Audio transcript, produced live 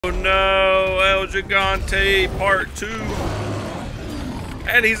no, El Gigante Part 2.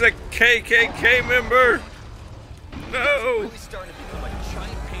 And he's a KKK member. No. Really starting to become a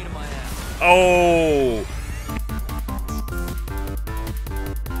giant pain in my ass. Oh.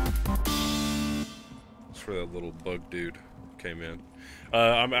 That's where that little bug dude came in.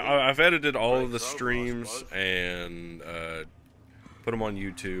 I've edited all of the streams and put them on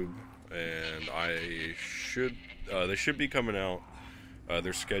YouTube, and they should be coming out.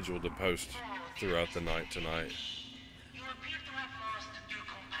 They're scheduled to post throughout the night tonight.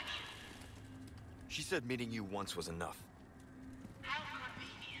 She said meeting you once was enough. How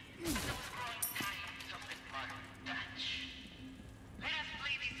convenient. I was growing tired of the modern Dutch. Let us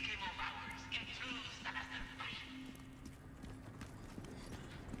play this game of ours in true Salazar fashion.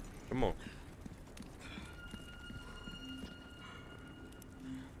 Come on.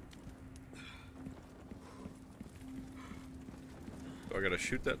 Do I gotta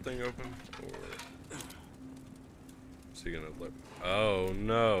shoot that thing open, or is he gonna let? Oh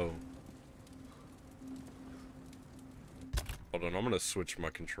no! Hold on, I'm gonna switch my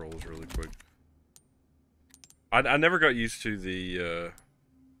controls really quick. I never got used to the.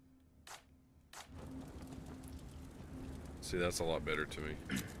 See, that's a lot better to me.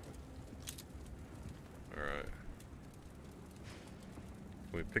 All right.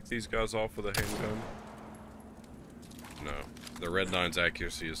 Can we pick these guys off with a handgun? No. The Red 9's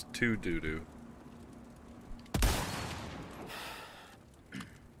accuracy is 2 doo-doo.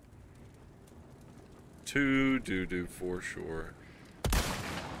 Two doo-doo for sure.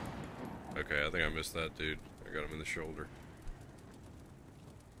 Okay, I think I missed that dude. I got him in the shoulder.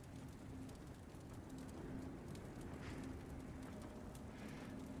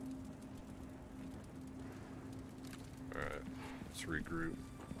 Alright, let's regroup.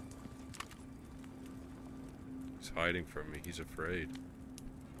 He's hiding from me. He's afraid.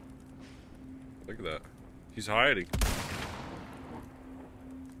 Look at that. He's hiding.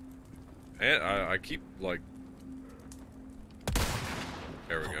 And I keep, like...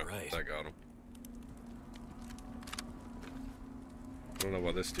 There we go. Right. That got him. I don't know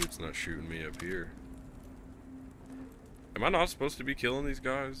why this dude's not shooting me up here. Am I not supposed to be killing these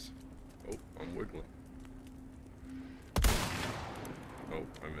guys? Oh, I'm wiggling. Oh,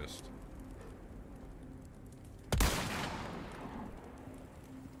 I missed.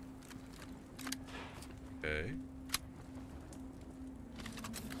 Okay.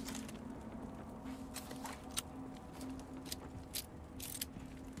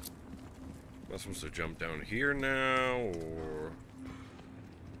 Am I supposed to jump down here now, or...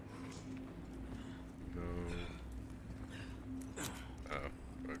 No. Oh,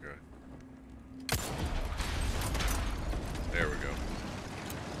 okay. There we go.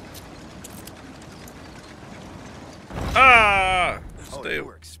 Ah! Oh, Stay. you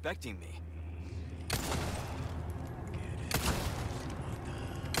were expecting me.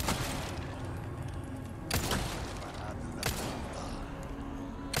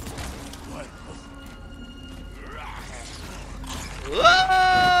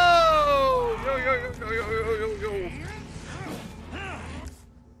 Whoa! Yo, yo, yo, yo, yo, yo, yo, yo.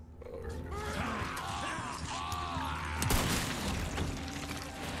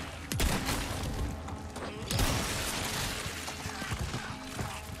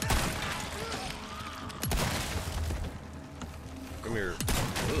 Come here.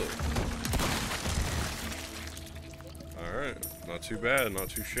 Alright, not too bad, not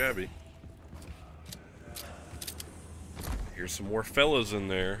too shabby. Here's some more fellas in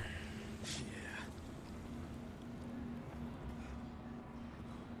there.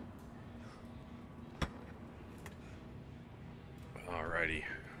 Alrighty,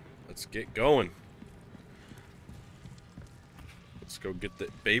 let's get going. Let's go get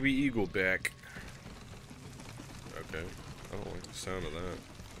that baby eagle back. Okay, I don't like the sound of that.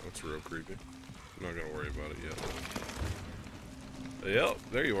 That's real creepy. I'm not gonna worry about it yet. Yep,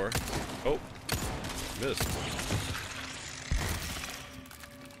 there you are. Oh, missed.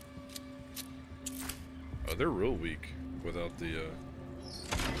 Oh, they're real weak without the,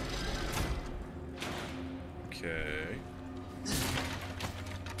 Okay.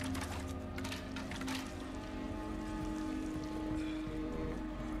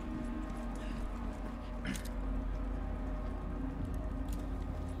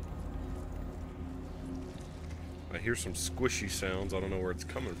 I hear some squishy sounds. I don't know where it's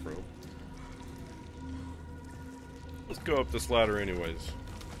coming from. Let's go up this ladder anyways.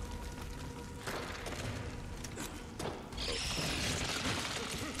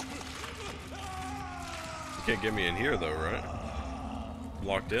 You can't get me in here though, right? I'm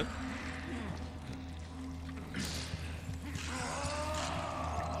locked in?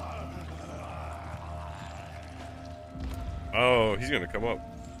 Oh, he's gonna come up.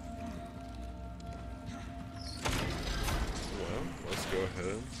 Well, let's go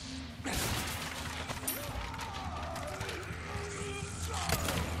ahead.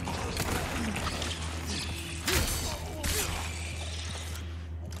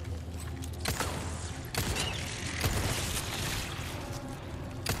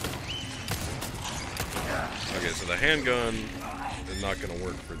 Okay, so the handgun is not gonna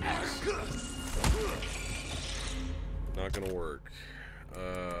work for these. Not gonna work.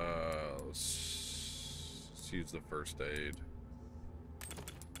 Let's use the first aid.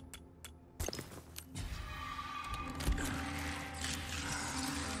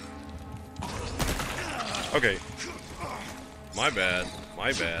 Okay. My bad.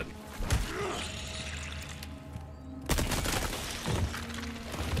 My bad.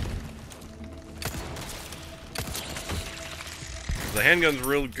 The handgun's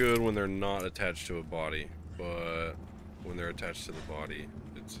real good when they're not attached to a body, but when they're attached to the body,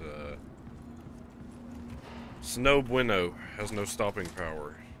 it's no bueno. Has no stopping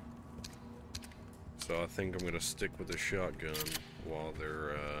power. So I think I'm gonna stick with the shotgun while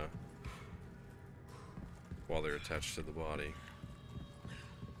they're attached to the body.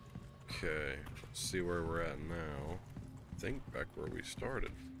 Okay, let's see where we're at now. I think back where we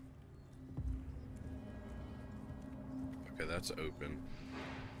started. Okay, that's open.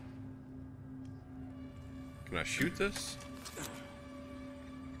 Can I shoot this?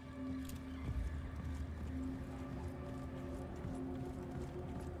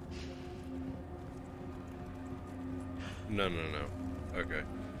 No, no, no. Okay.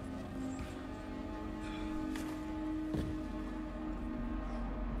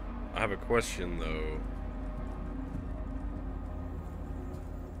 I have a question, though.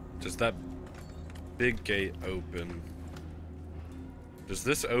 Does that big gate open? Does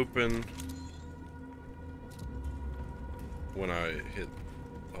this open when I hit...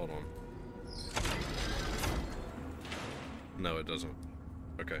 Hold on. No, it doesn't.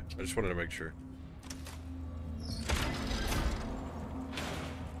 Okay, I just wanted to make sure.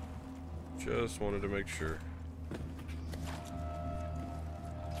 Just wanted to make sure.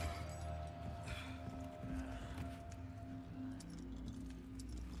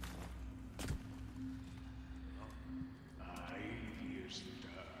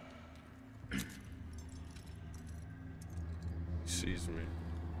 Sees me.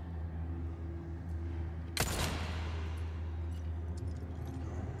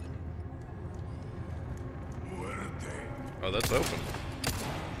 Oh, that's open.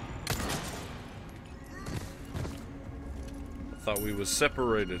 I thought we was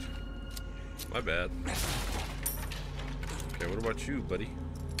separated. My bad. Okay, what about you, buddy?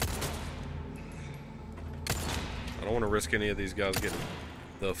 I don't want to risk any of these guys getting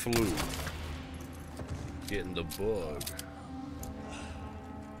the flu. Getting the bug.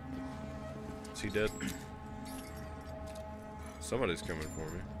 Is he dead? Somebody's coming for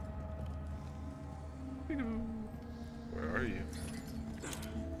me. Where are you?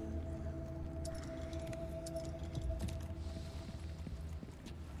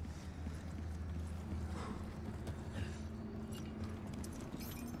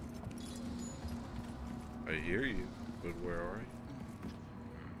 I hear you, but where are you?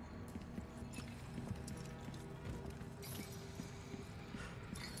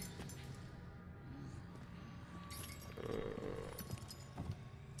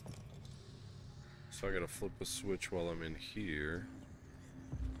 So I gotta flip a switch while I'm in here.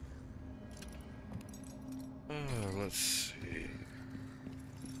 Let's see.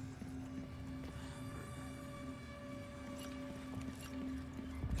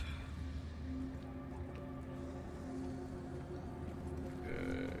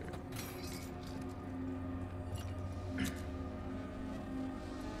 Okay.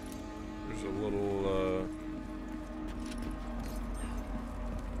 There's a little,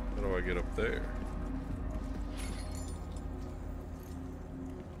 how do I get up there?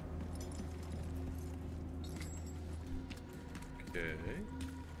 Okay.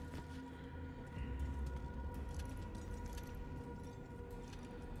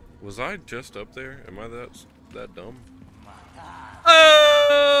 Was I just up there? Am I that dumb? Oh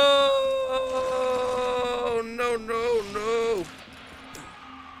no no no!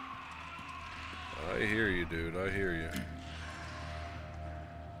 I hear you, dude. I hear you.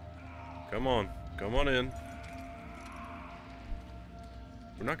 Come on in.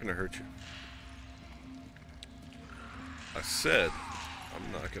 We're not gonna hurt you. I said,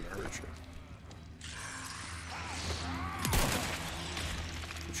 I'm not gonna hurt you.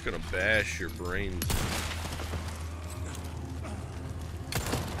 I'm just gonna bash your brains.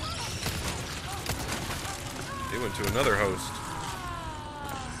 Do went to another host.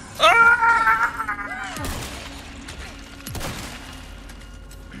 Ah!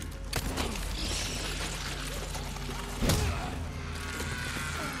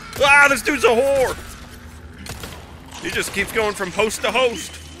 Ah, this dude's a whore! He just keeps going from host to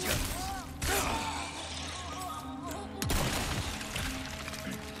host.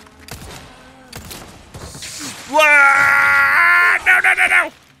 Ah! No, no, no,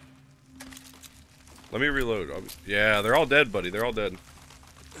 no! Let me reload. Yeah, they're all dead, buddy. They're all dead.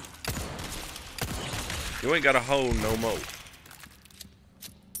 You ain't got a hoe no more.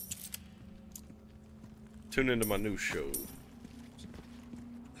 Tune into my new show.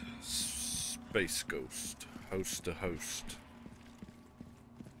 Space Ghost. Host to host.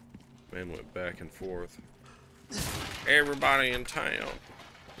 Man went back and forth. Everybody in town.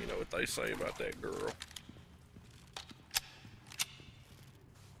 You know what they say about that girl.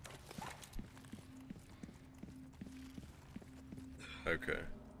 Okay.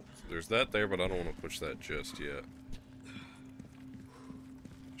 So there's that there, but I don't want to push that just yet.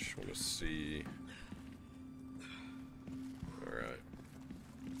 Just want to see. Alright.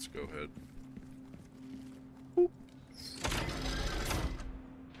 Let's go ahead. Boop.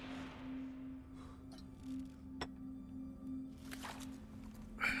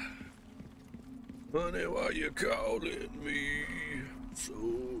 Honey, why you calling me so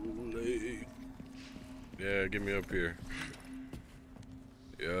late? Yeah, get me up here.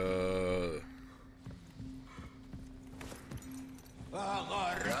 Yeah.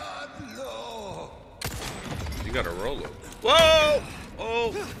 You got a Rolo. Whoa!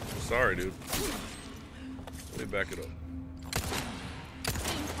 Oh! Sorry, dude. Let me back it up.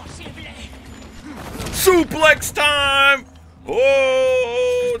 Suplex time!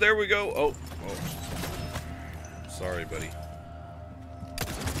 Oh! There we go. Oh. Oh. Sorry, buddy.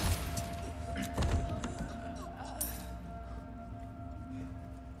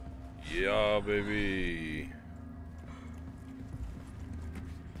 Yeah, baby.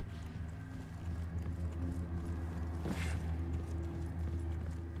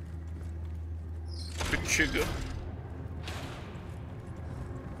 Good sugar.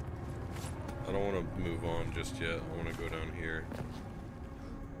 I don't want to move on just yet. I want to go down here.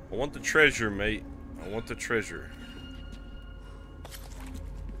 I want the treasure, mate. I want the treasure.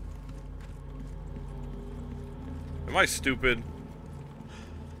 Am I stupid?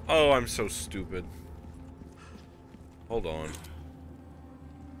 Oh, I'm so stupid. Hold on.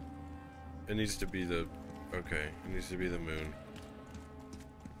 It needs to be the... Okay, it needs to be the moon.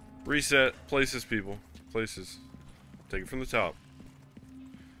 Reset. Places, people. Places. Take it from the top.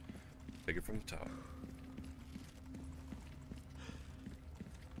 Take it from the top.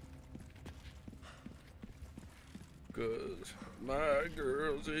 Cause my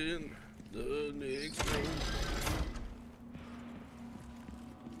girl's in the next room.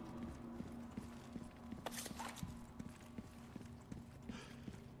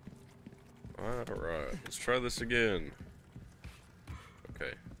 Alright, let's try this again.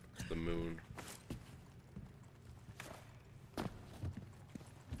 Okay, it's the moon.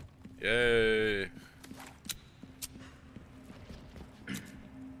 Yay! I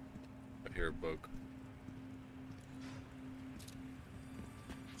hear a bug.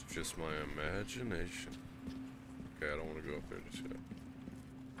 It's just my imagination. Okay, I don't want to go up there just yet.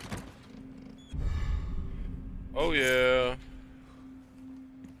 Oh yeah!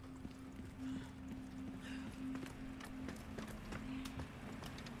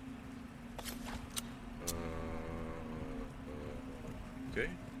 Okay.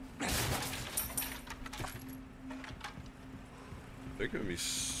 They're gonna be.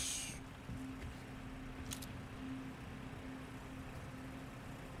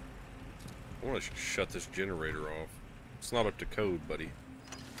 I want to shut this generator off. It's not up to code, buddy. You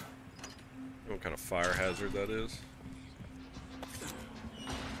know what kind of fire hazard that is?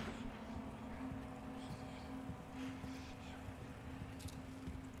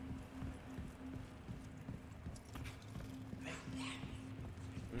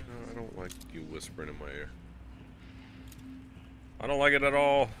 I don't like you whispering in my ear. I don't like it at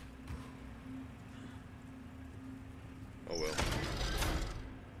all. Oh well.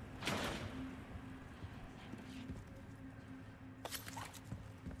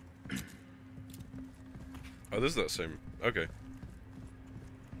 Oh, this is that same. Okay.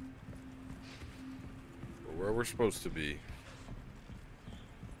 We're where we're supposed to be.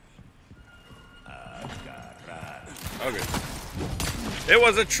 Okay. It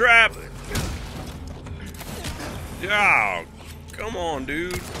was a trap! Yeah! Come on,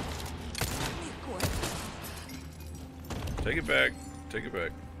 dude. Take it back. Take it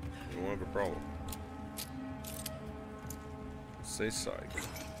back. We won't have a problem. Say psych.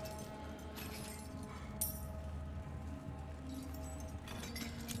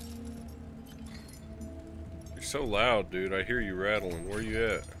 You're so loud, dude. I hear you rattling. Where you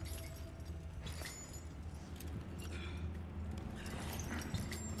at?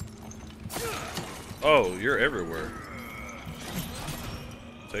 Oh, you're everywhere.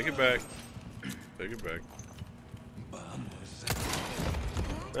 Take it back. Take it back.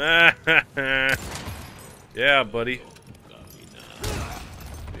 Yeah, buddy.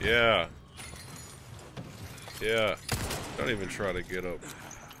 Yeah. Yeah. Don't even try to get up.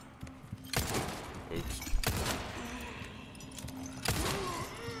 Oops.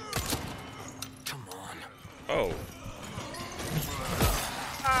 Come on. Oh.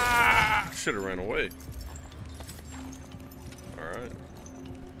 Ah! Should have ran away. Alright.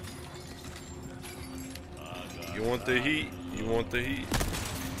 You want the heat? You want the heat?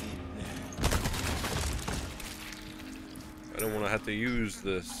 I don't want to have to use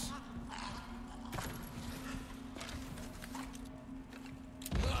this.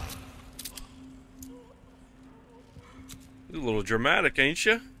 You're a little dramatic, ain't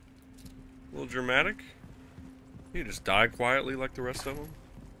you? A little dramatic? You just die quietly like the rest of them?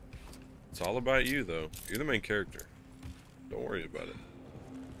 It's all about you, though. You're the main character. Don't worry about it.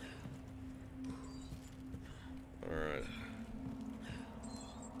 Alright.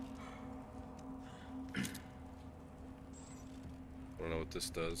 I don't know what this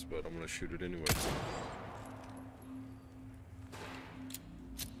does, but I'm gonna shoot it anyways.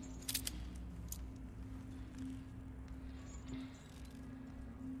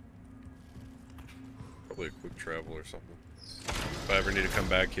 Probably a quick travel or something. If I ever need to come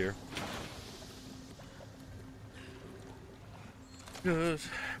back here. 'Cause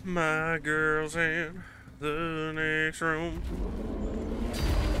my girl's in the next room.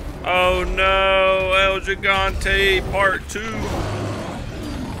 Oh no, El Gigante Part 2.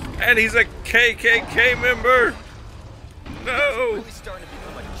 And he's a KKK member. No. Really starting to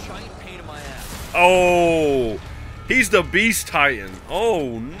become a giant pain in my ass. Oh, he's the Beast Titan.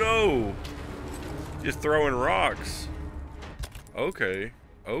 Oh no. Just throwing rocks. Okay,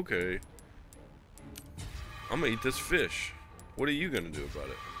 okay. I'm gonna eat this fish. What are you gonna do about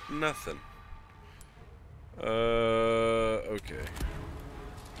it? Nothing. Okay.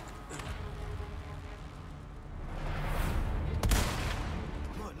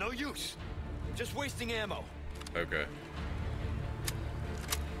 No use. Just wasting ammo. Okay.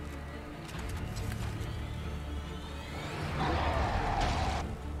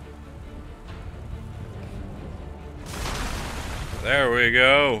 There we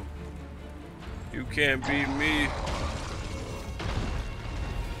go. You can't beat me.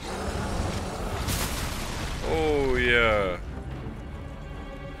 Oh yeah.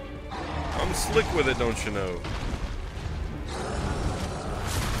 I'm slick with it, don't you know?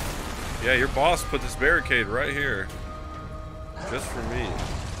 Yeah, your boss put this barricade right here. Just for me.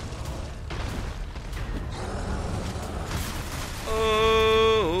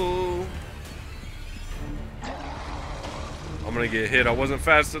 Oh. I'm gonna get hit. I wasn't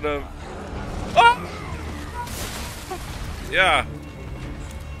fast enough. Oh! Yeah.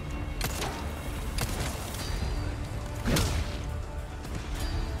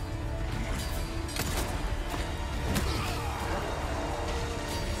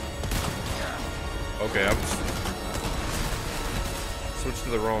 Okay, I'm switched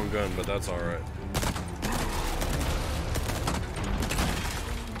to the wrong gun, but that's alright.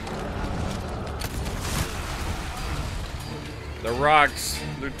 The rocks,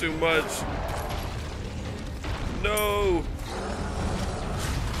 they're too much. No!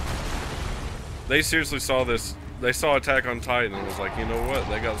 They seriously saw this. They saw Attack on Titan and was like, you know what?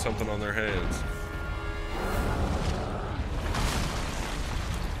 They got something on their hands.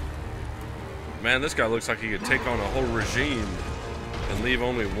 Man, this guy looks like he could take on a whole regime and leave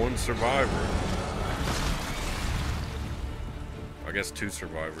only one survivor. I guess 2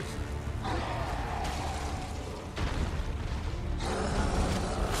 survivors.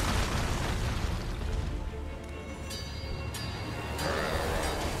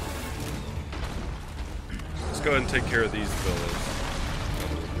 Let's go ahead and take care of these villas. Now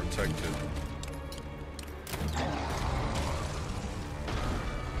that we're protected.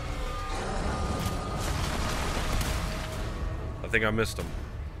 I think I missed him.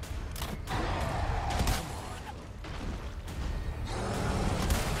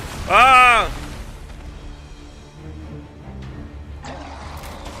 Ah!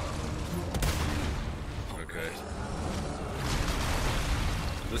 Okay.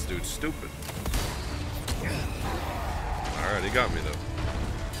 This dude's stupid. Alright, he got me though.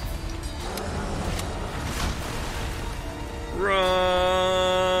 Run!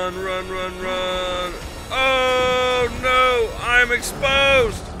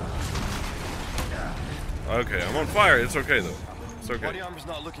 exposed! Okay, I'm on fire. It's okay, though. It's okay. Body armor's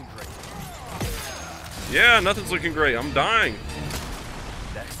not looking great. Yeah, nothing's looking great. I'm dying.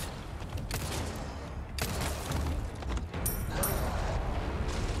 Next.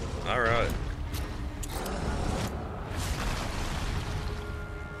 Alright.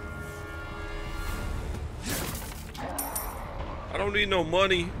 I don't need no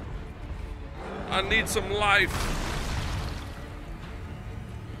money. I need some life.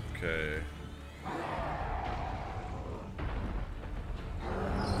 Okay.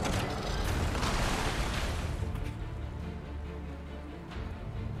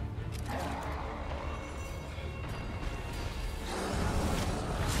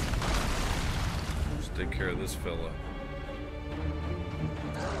 Just take care of this fella.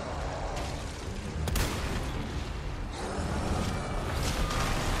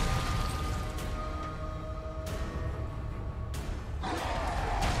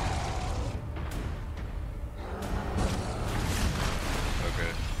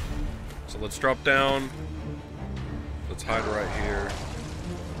 Let's drop down. Let's hide right here.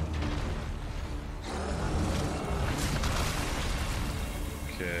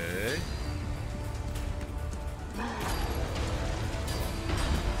 Okay.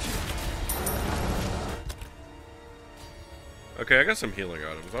 Okay, I got some healing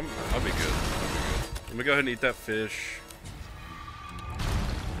items. I'll be good. Let me go ahead and eat that fish.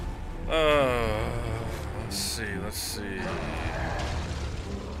 Let's see.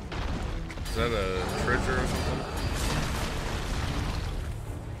 Is that a treasure or something?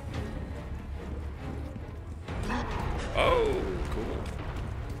 Oh, cool.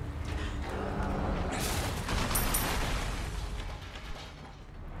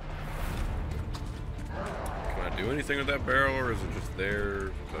 Can I do anything with that barrel, or is it just there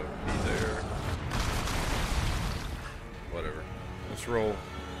to be there? Whatever. Let's roll.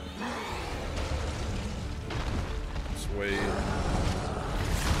 Let's wait.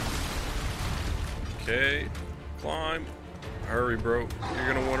 Okay, climb. Hurry, bro.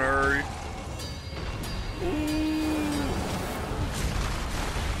 You're gonna want to hurry. Ooh.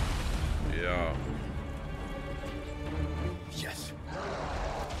 Yeah. Yes.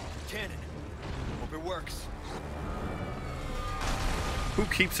 Cannon. Hope it works. Who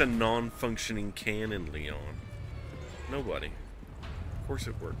keeps a non-functioning cannon, Leon? Nobody. Of course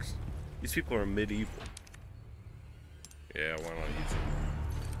it works. These people are medieval. Yeah, why not use it?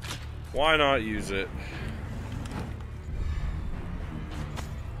 Why not use it?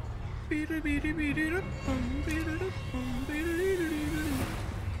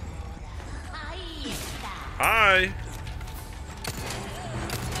 Hi.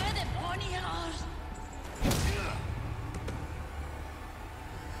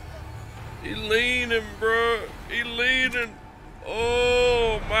 He leaning, bro. He leaning.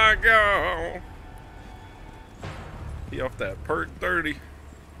 Oh my God. He off that perk 30.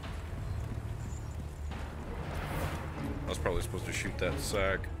 I was probably supposed to shoot that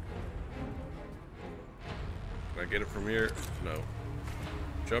sack. Can I get it from here? No.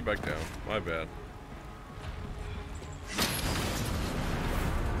 Jump back down. My bad.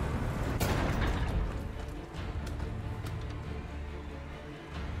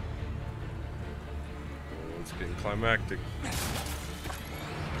 Oh, it's getting climactic.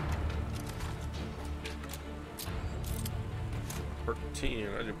 Perk 10.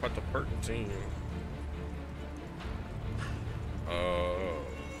 I just put the perk 10. Oh,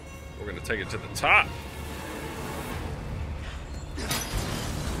 we're gonna take it to the top.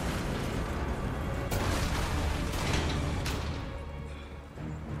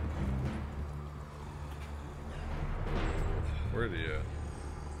 Where are they at?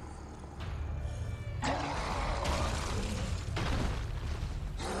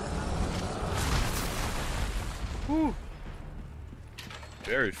 Whew.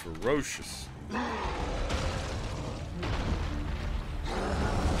 Very ferocious.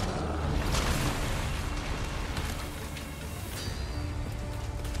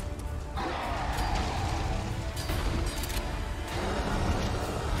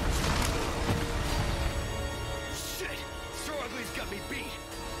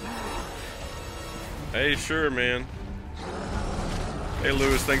 Hey, sure, man. Hey,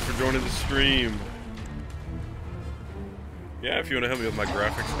 Lewis, thanks for joining the stream. Yeah, if you want to help me with my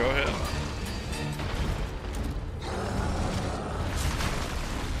graphics, go ahead.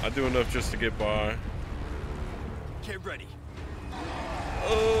 I do enough just to get by. Get ready.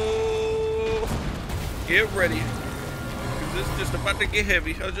 Oh, get ready. Cause it's just about to get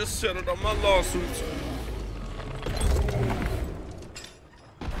heavy. I just settled on my lawsuits.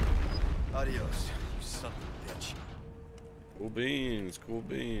 Adios, you son of a bitch. Cool beans, cool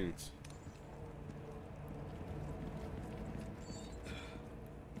beans.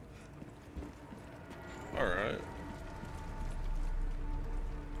 Alright.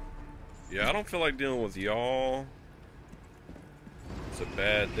 Yeah, I don't feel like dealing with y'all. It's a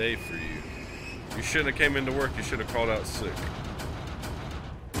bad day for you. You shouldn't have came into work, you should have called out sick.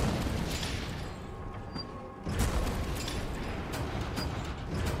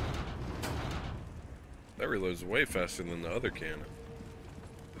 That reloads way faster than the other cannon.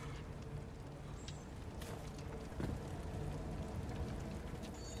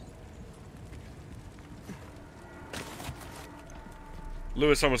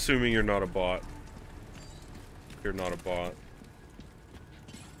 Lewis, I'm assuming you're not a bot. You're not a bot.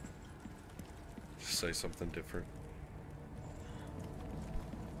 Just say something different.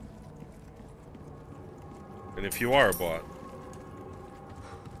 And if you are a bot,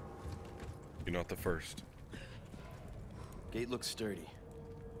 you're not the first. Gate looks sturdy.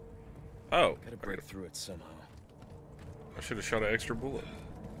 Oh. Gotta break through it somehow. I should have shot an extra bullet.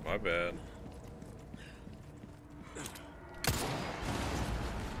 My bad.